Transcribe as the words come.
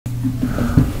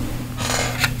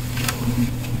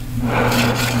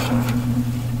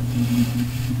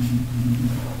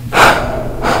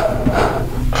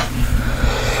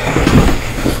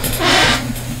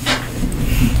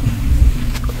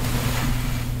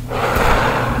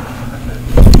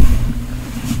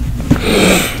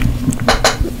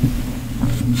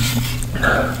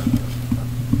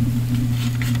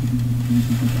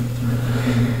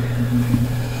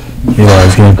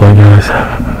Eli's gameplay, guys.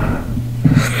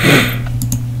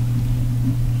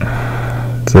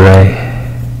 Today.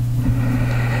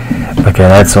 Okay,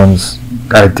 that one's.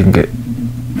 I think it.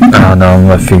 I don't know. I'm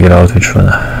gonna figure out which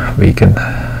one we can.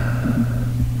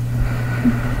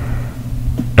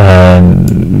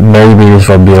 And maybe this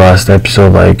will be last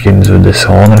episode, like into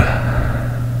Dishonor.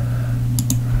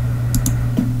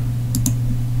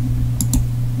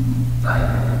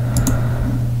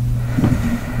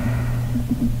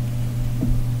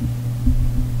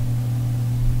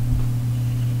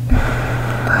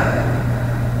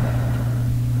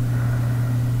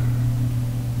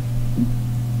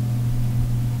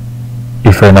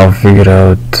 If I now figure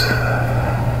out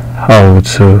how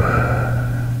to,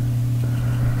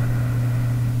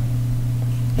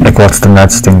 like, what's the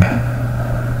next thing,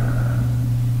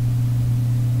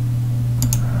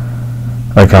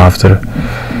 like after.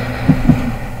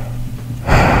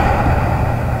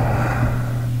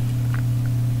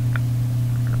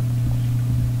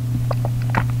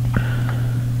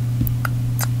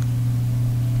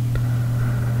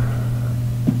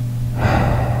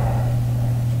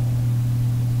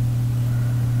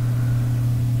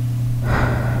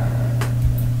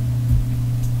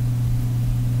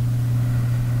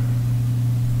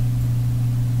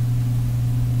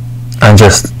 I'm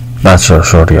just not so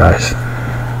sure, guys.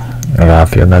 I gotta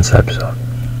feel next episode.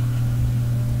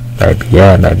 Maybe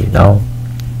yeah, maybe no.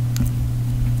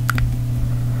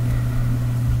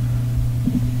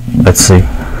 Let's see.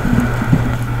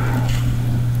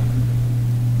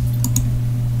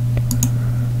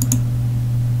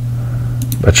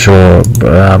 But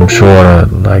I'm sure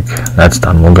like next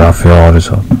time we'll go for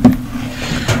Horizon.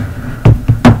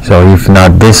 So if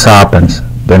not this happens,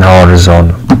 then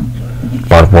Horizon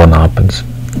Part 1 happens.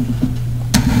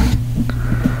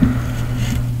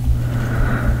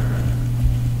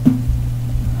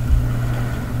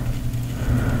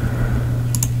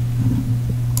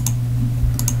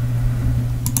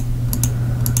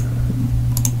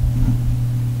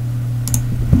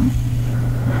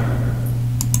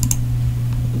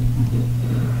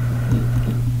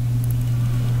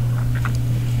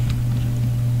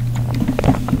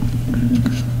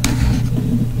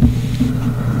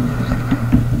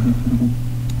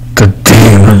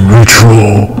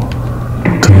 Ritual,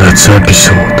 the next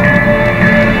episode.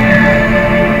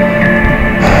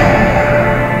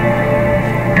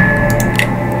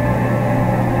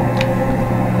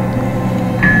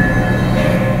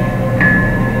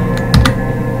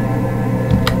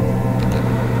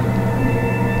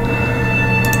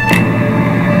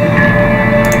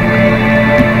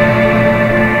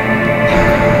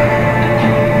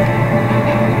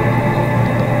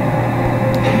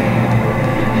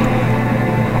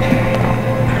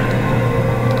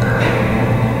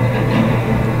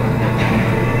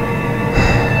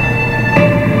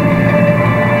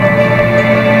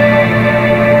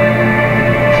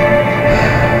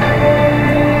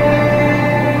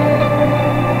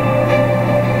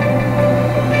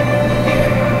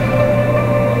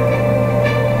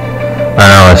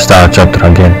 I start chapter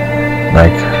again,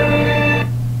 like,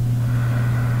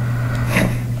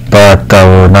 but I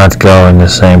will not go in the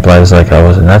same place like I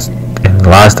was in the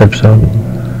last episode.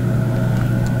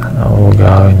 I will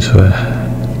go into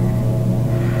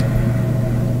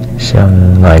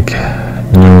some like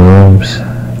new rooms,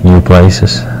 new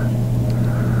places,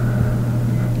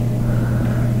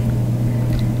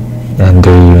 and do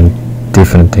even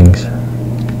different things.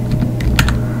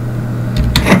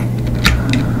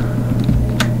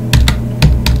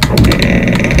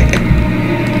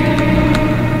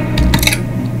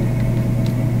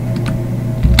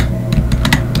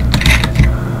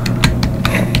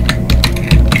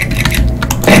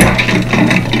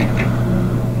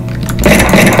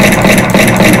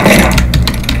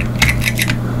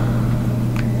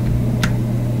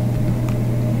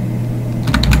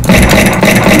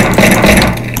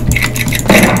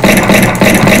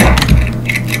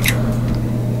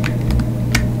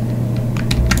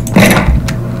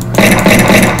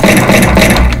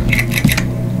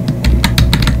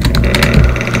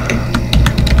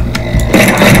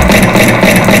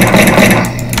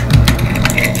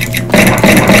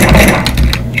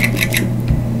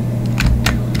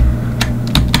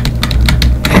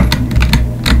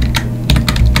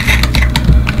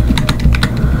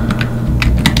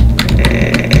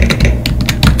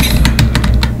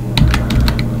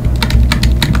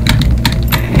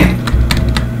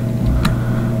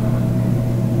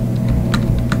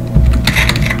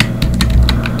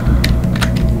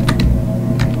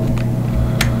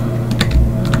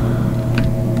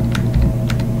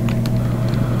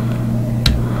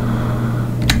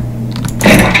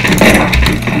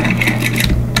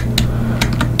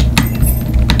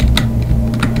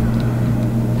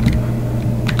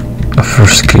 A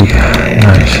first key.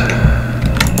 Nice.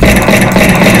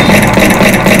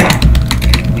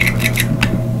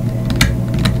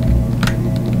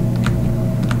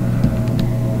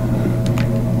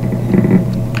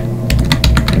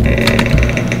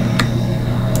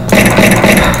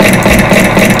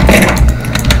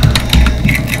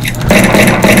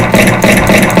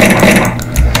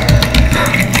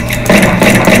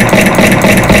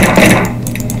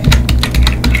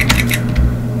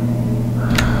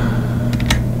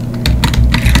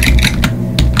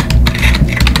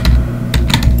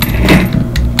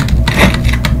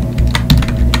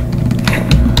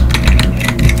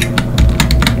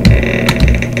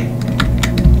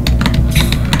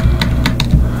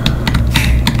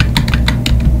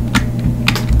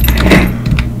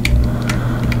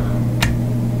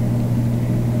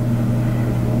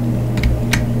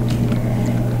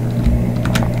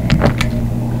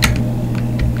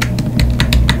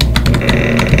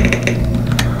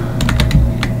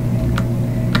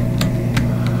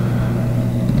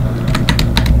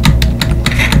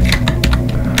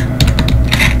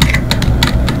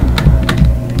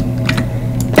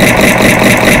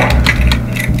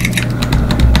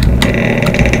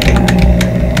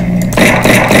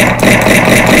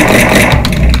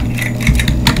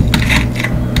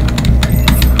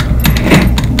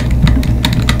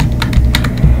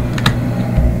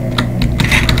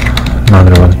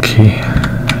 Another one key.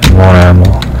 More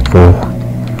ammo. Cool.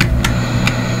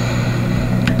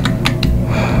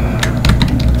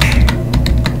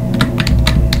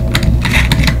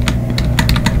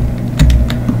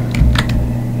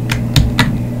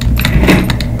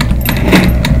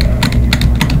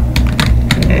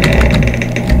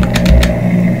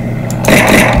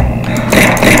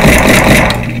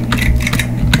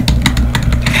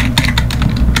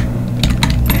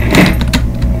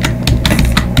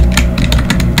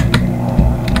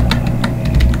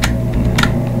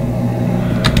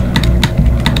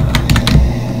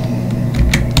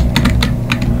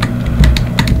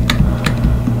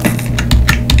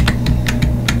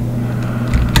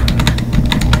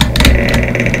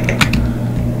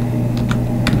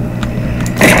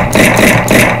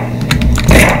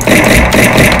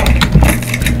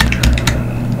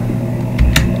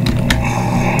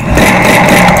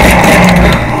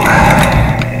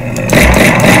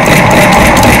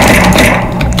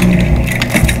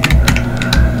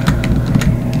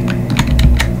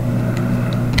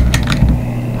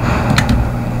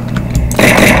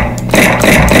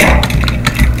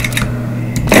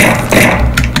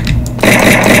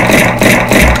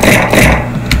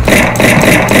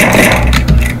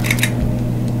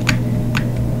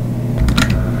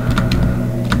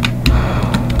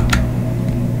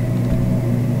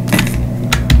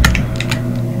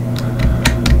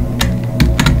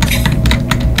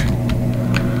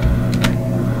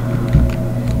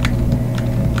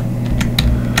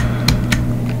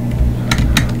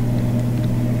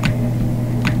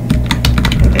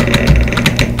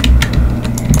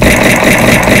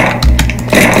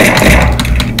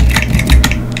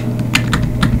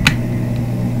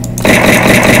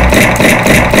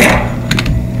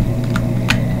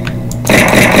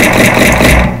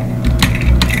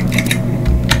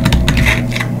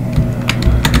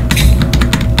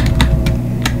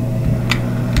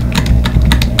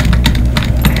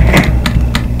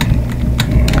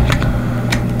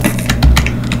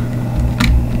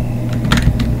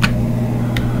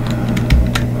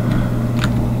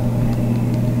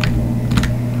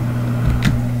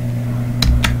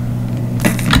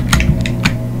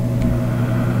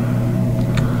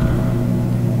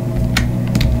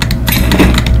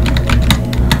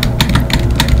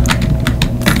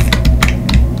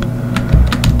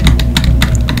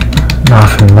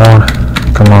 Nothing more.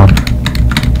 Come on.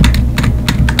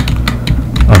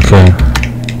 Okay.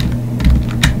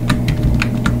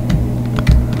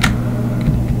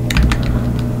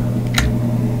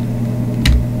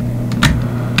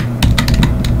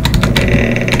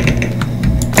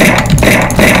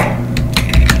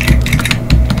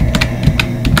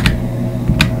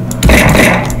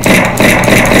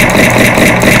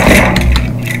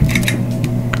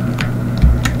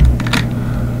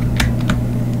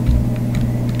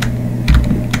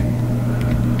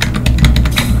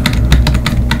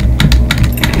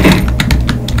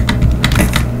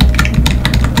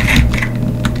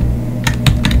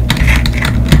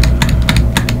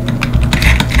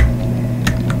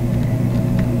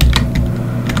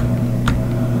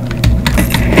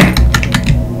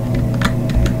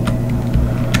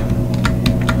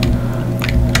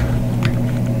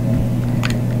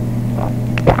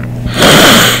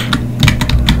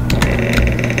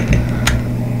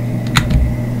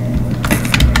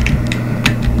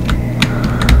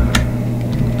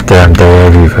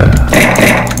 everywhere.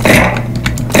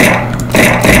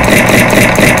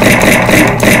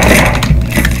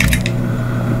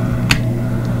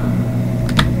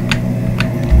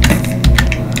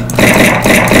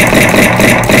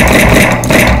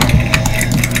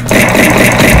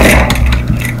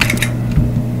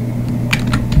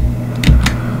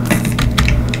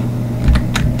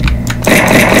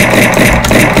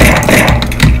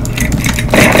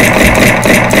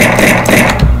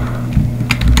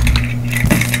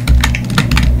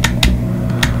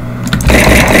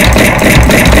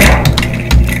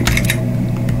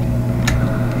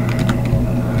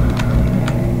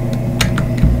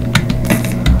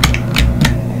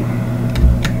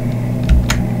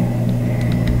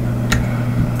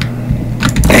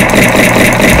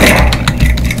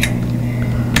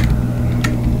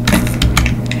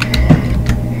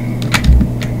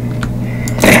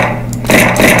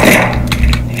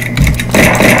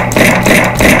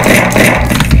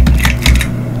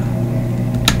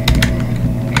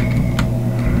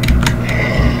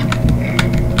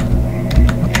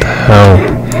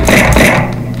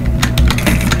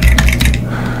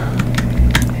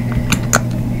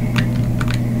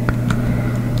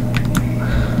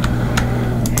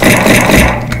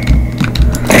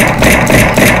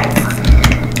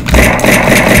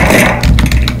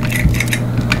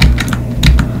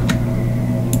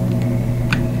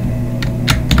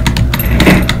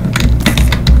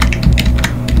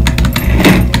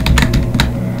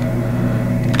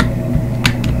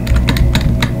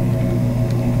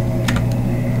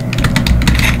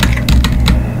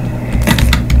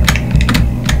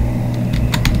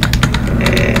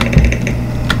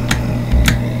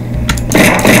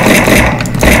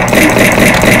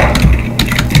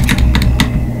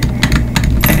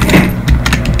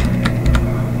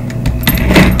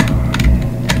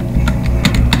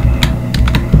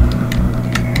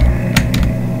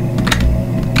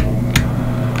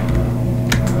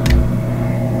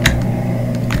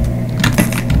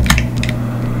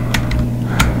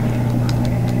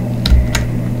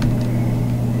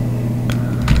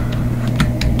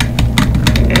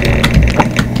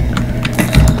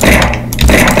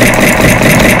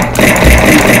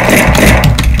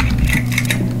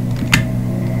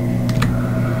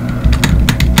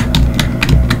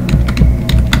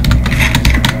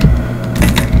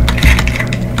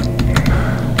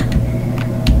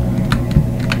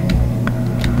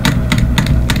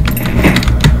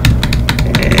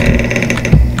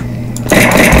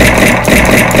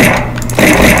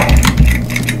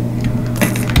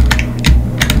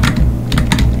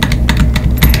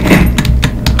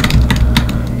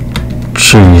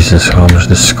 Jesus, how much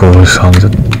this score is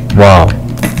 100. Wow.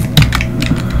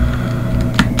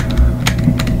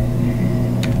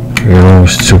 Your room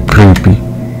is too creepy.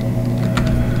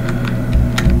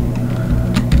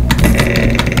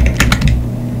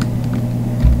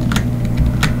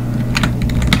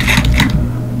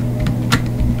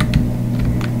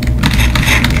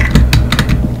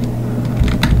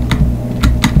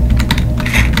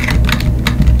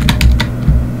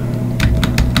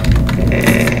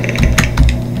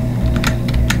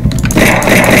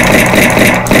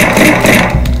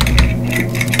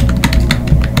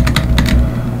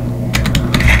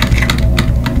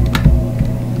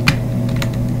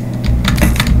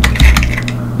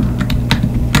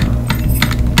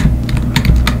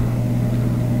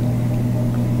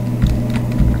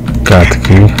 Got the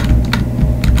key.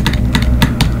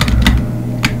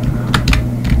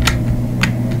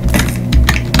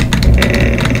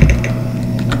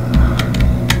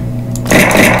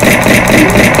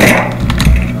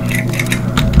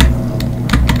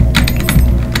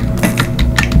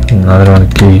 Another one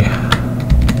key.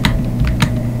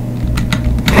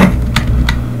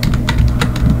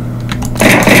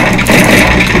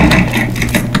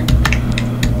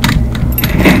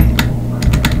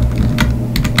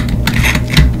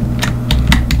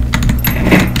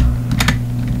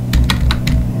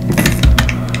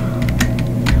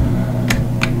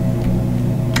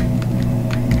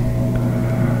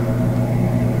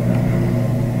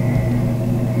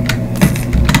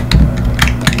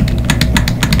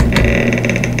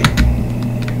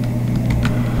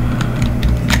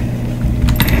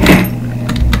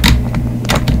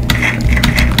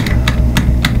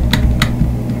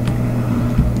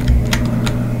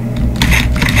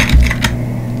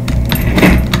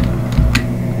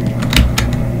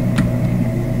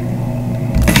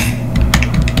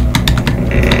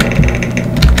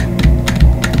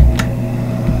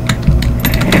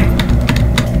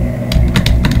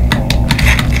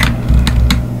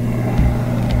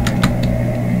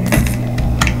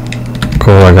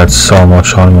 Cool, I got so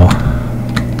much ammo.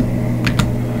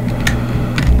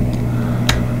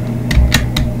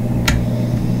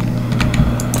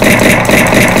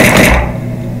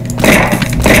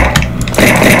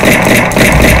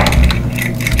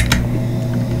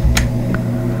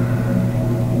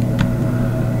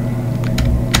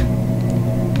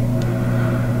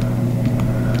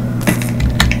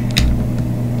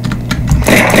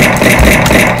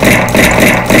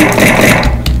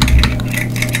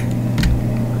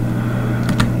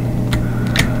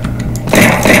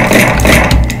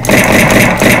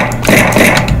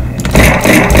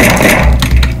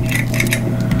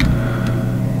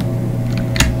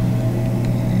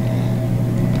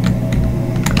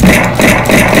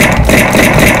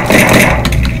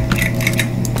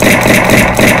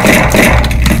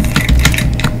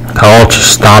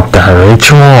 stop that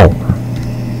ritual.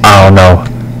 I don't know.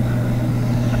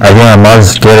 I think I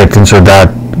must get it into that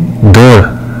door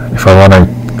if I want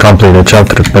to complete the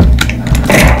chapter, but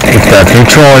if that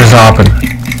ritual is open,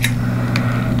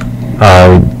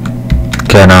 I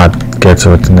cannot get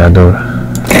to it in that door.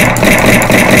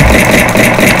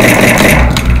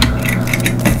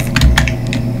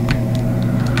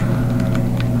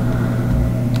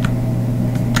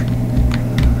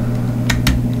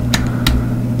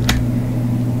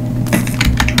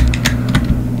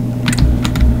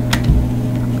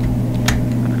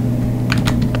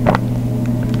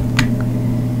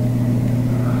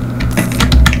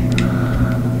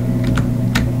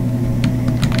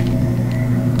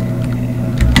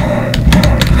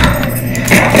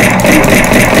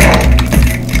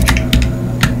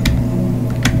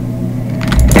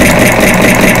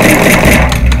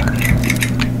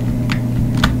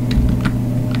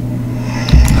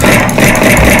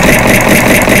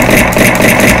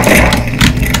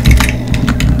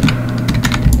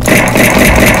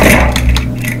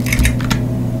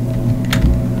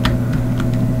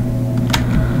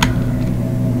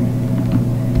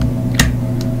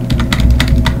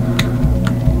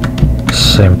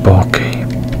 Simple key.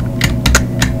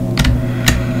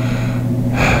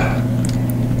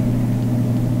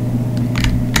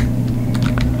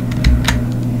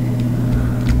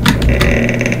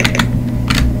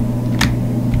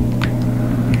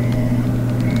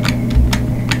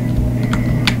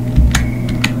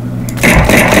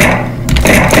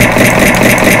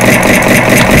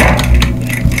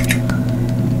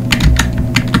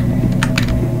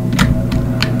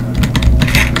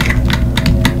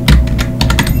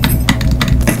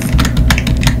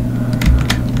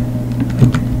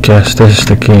 Guess this is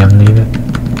the key I needed.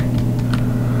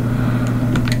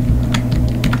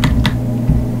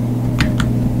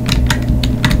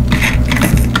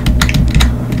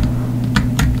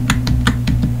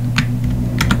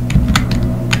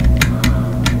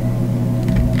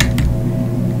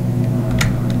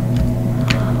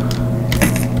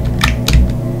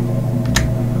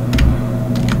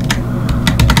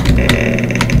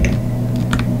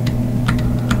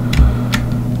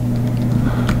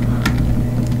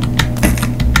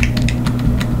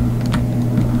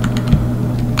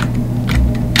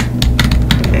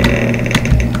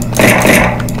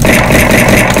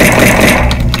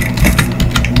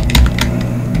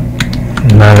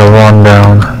 Another one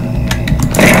down.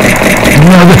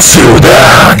 Another two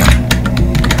down.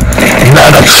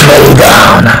 Another three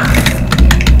down.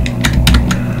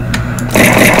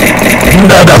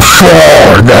 Another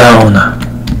four down.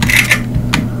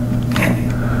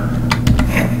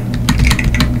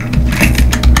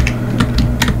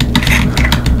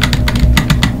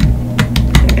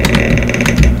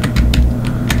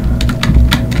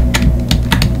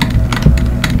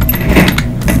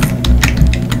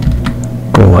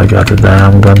 Cool, I got the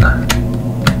damn gun.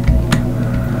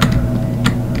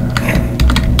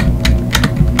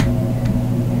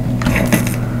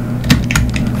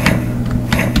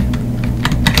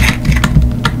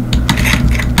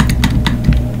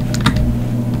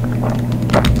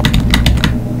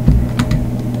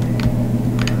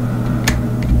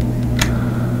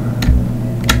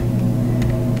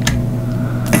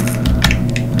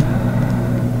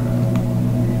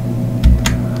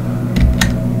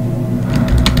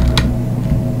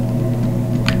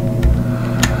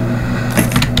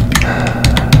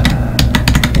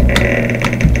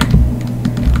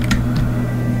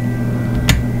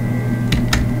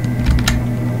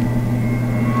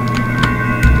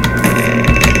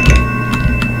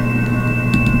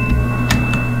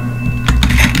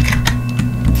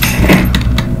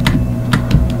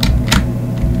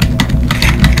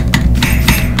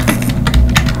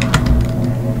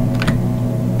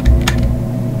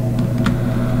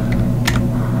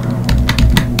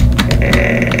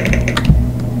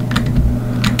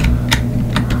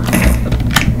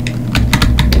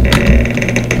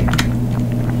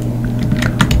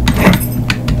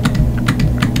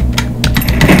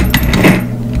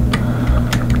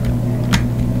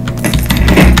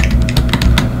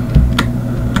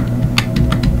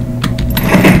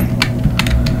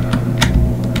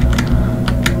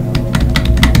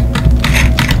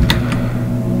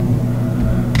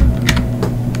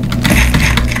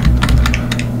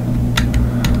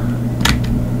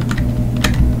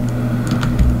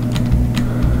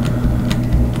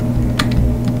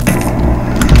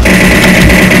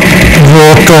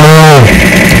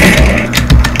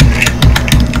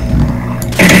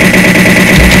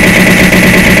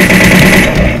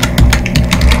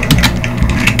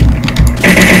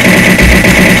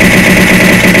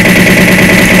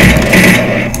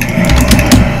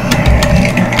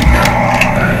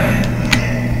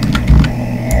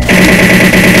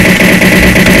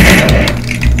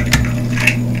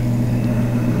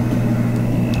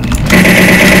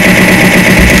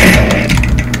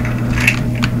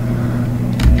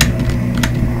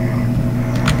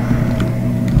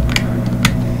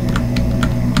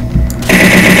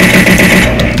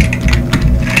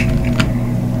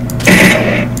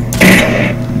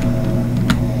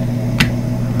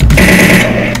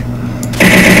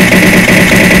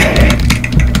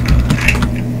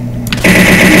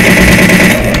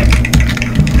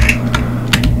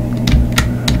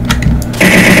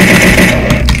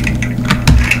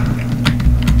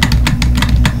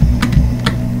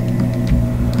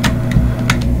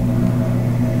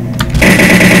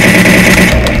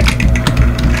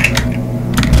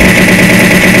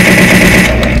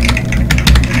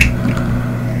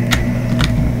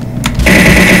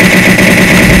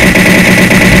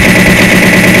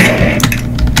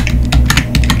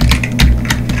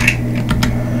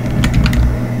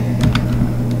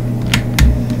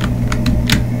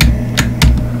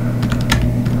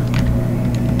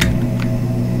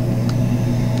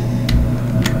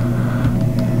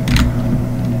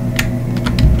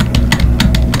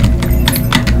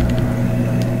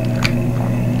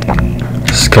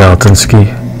 skeleton ski.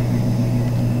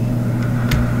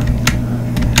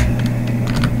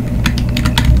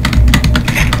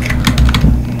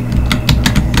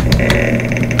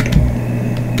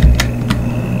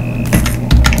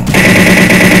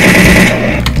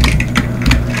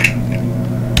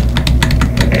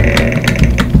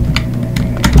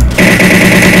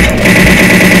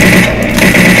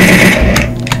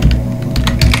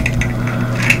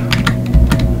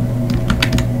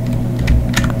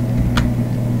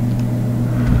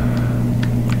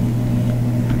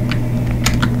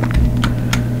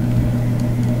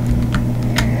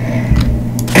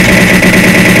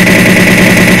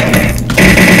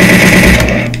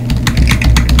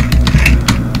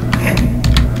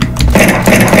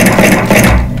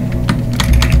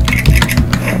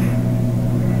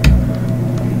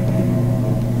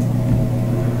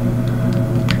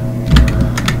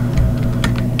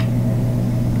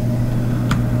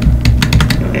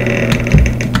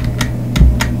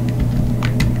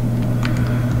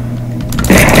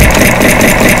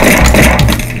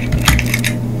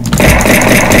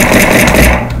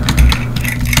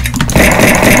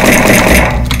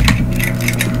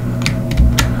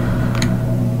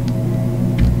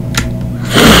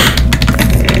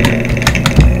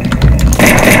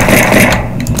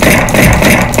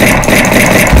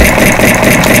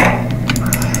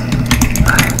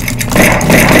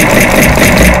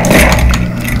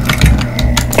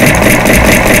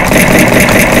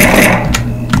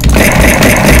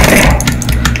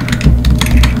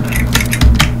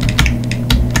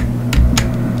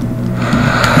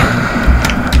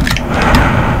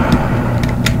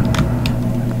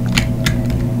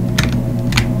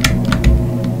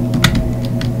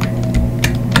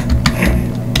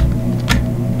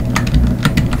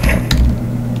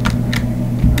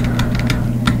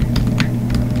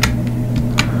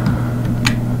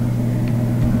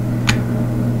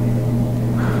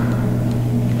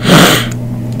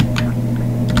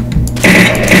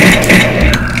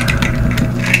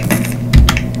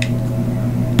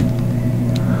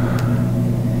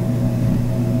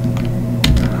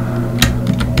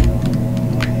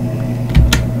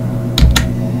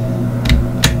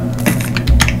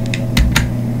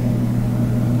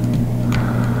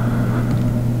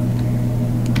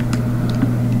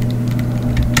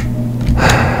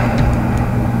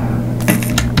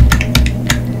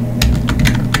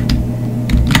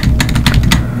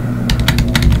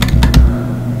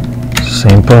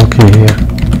 Same bulky here.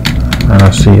 I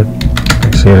don't see it.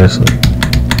 Like seriously.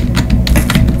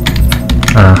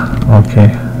 Ah,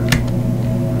 okay.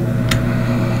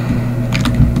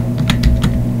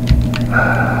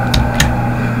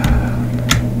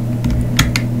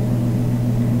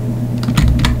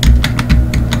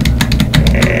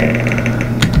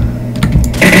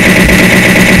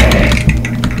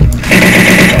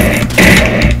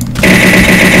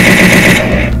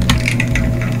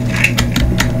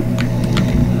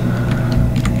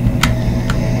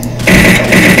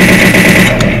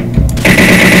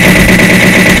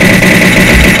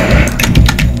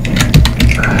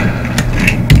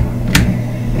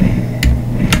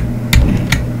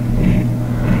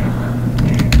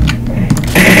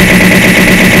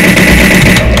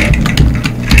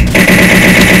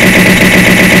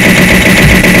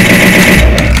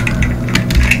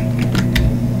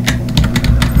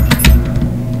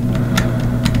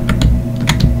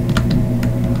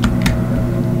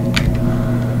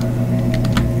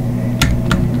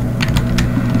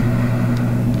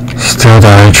 Still the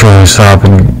actual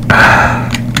stopping.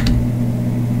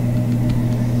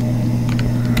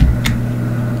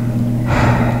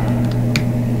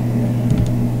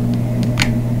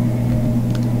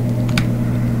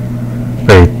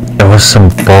 Wait, there was some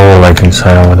ball like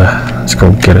inside over there. Let's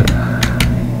go get it.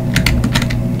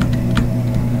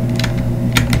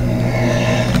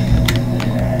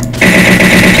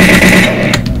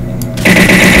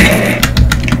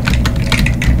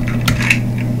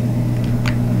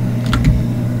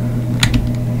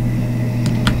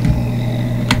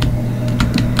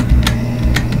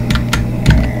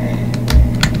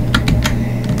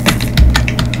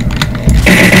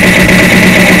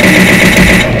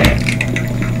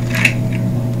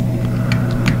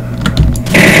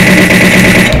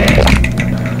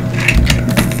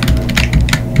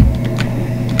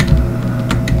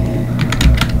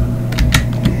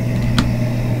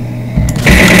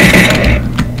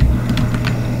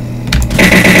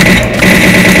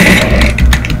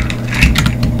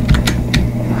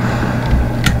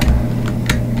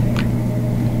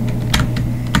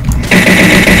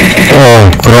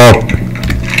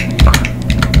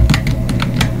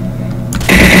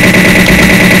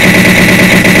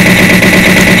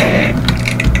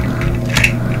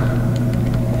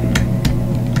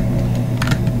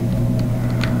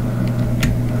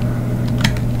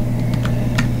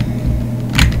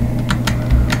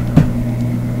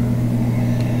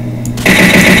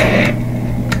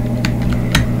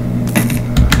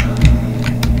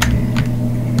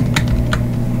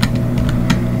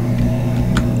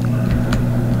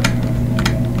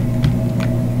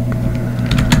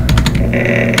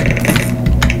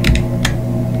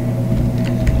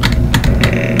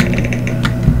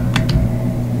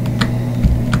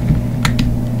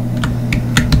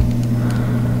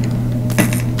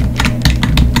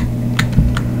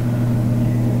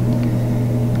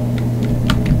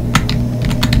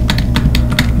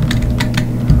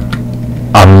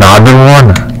 Another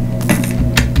one?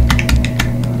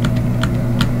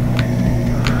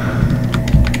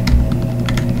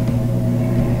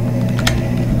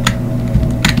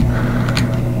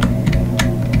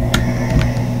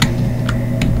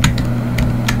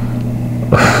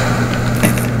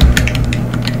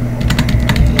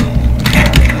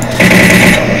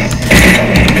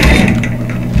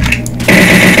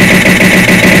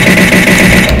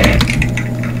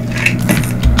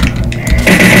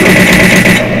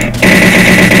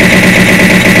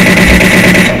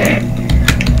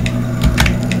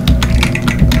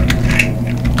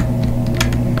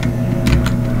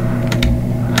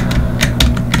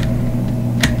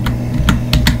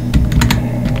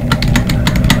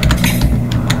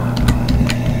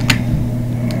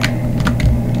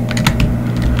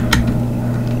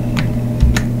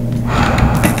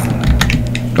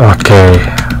 Okay.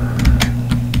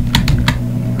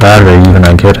 That way even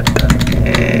I get it then.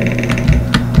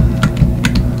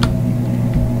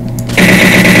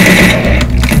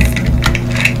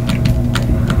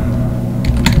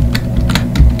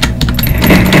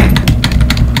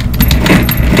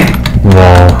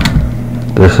 Wow.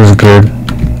 This is good.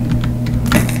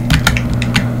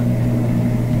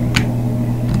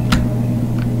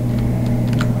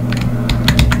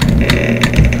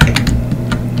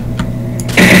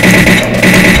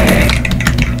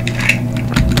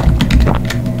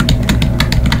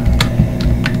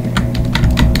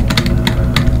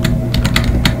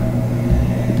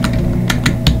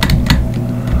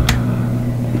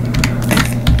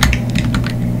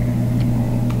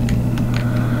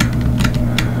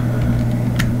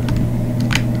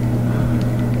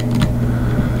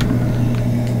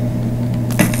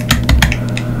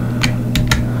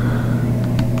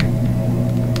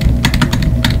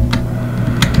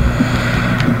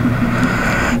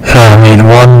 I need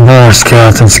one more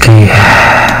skeleton's key.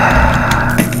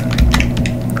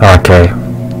 Okay.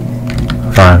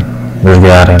 Fine. Let's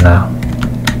get out of here now.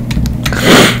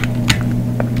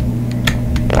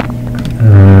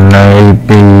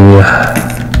 Maybe...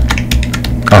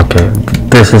 Okay.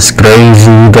 This is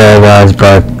crazy there, guys,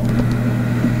 but...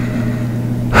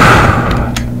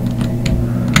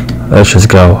 Let's just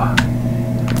go.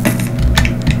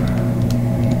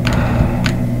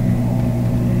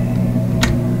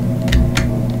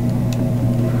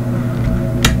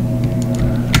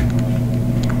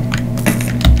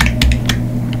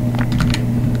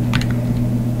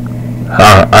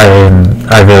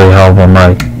 I really hope I'm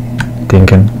right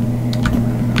thinking.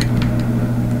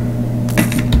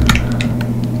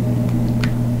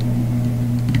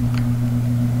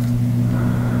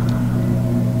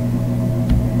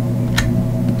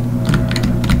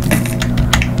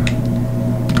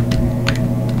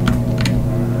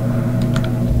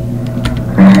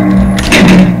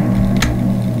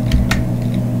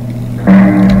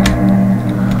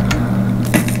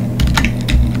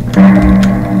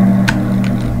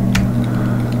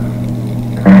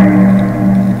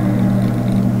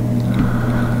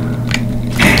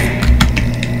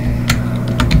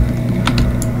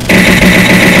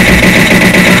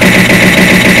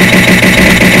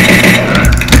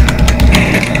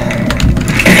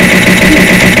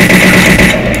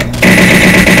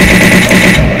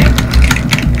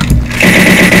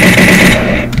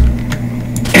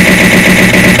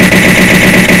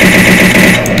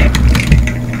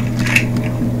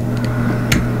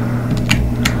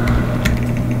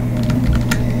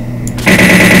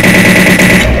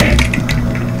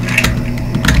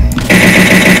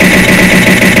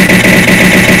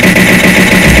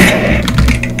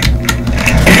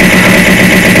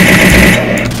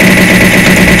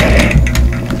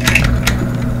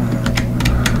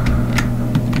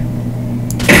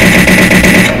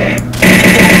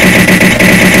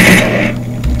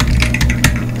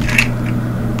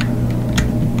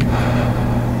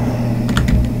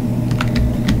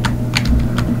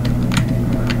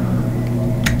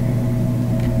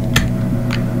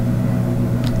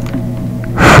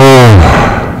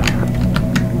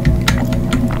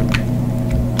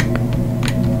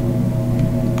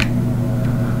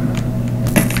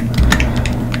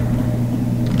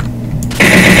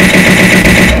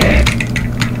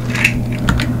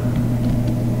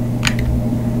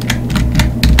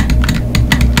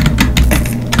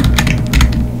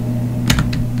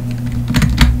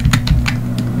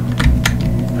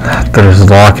 just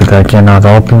lock it, I cannot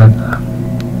open it.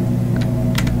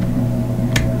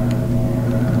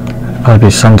 Might be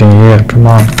something here, come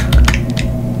on.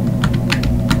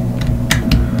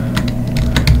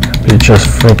 Be just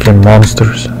freaking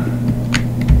monsters.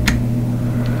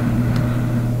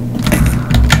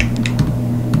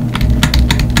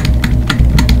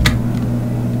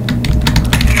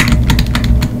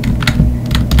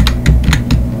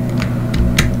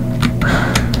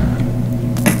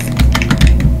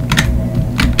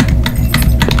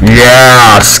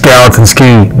 Yeah, skeleton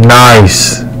ski,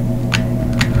 nice.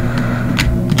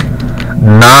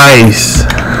 Nice.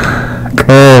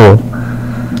 Cool.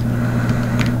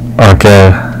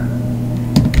 Okay.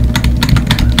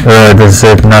 That's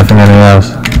it, nothing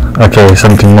else. Okay,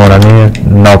 something more than here?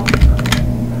 Nope.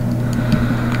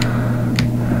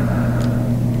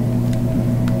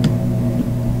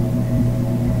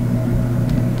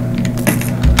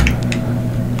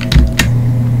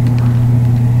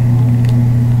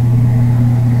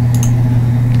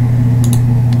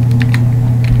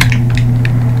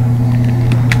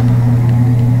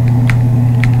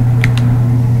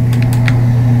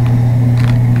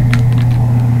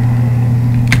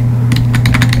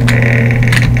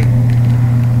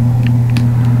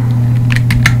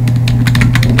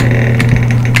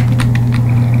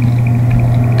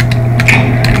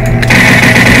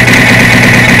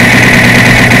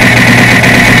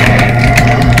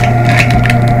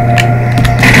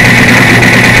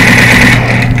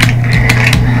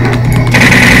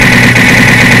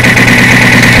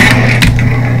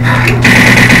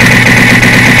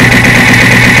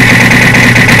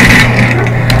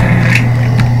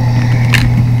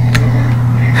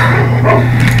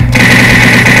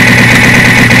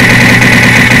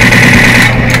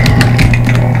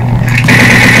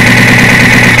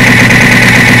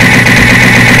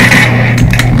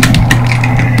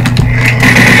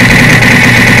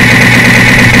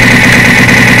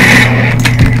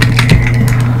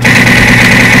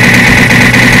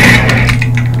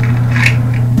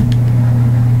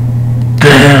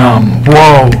 Damn,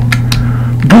 whoa.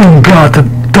 Boom, got the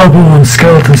double on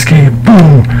skeleton ski,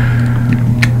 boom.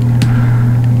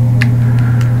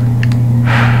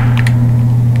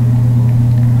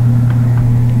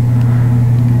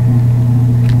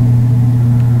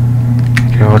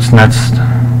 Okay, what's next?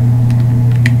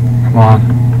 Come on.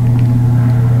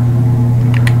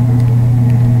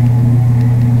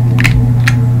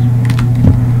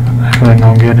 I really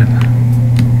don't get it.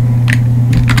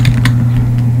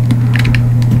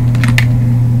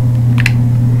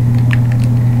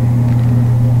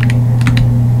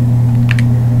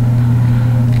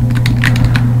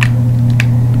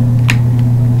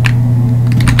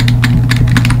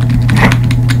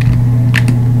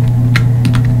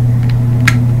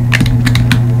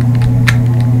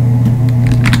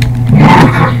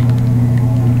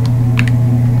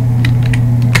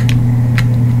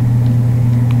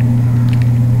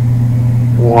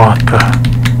 What the?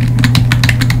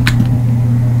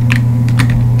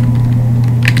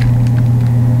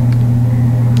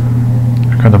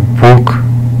 I got a book.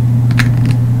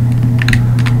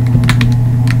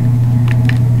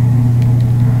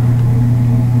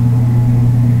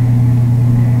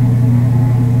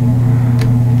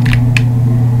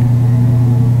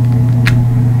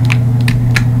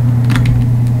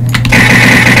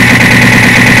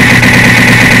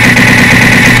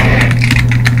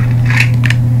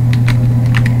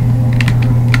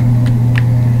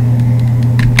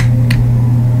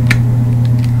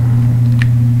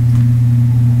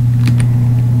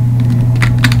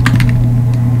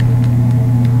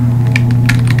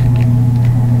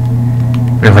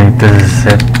 Really, this is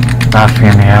it.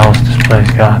 Nothing else this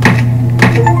place got.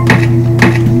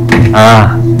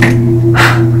 Ah.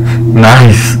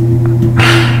 Nice.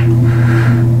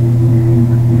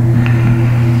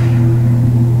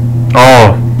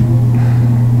 Oh.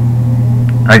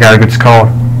 I got a good score.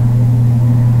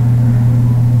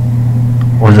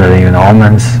 Was it even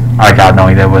omens? I got no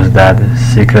idea was that.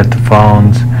 Secret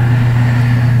phones.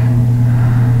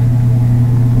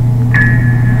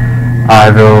 I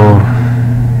will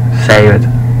save it.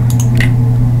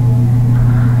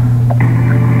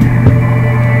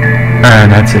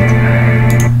 And that's it.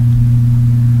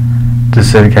 This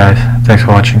is it, guys. Thanks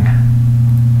for watching.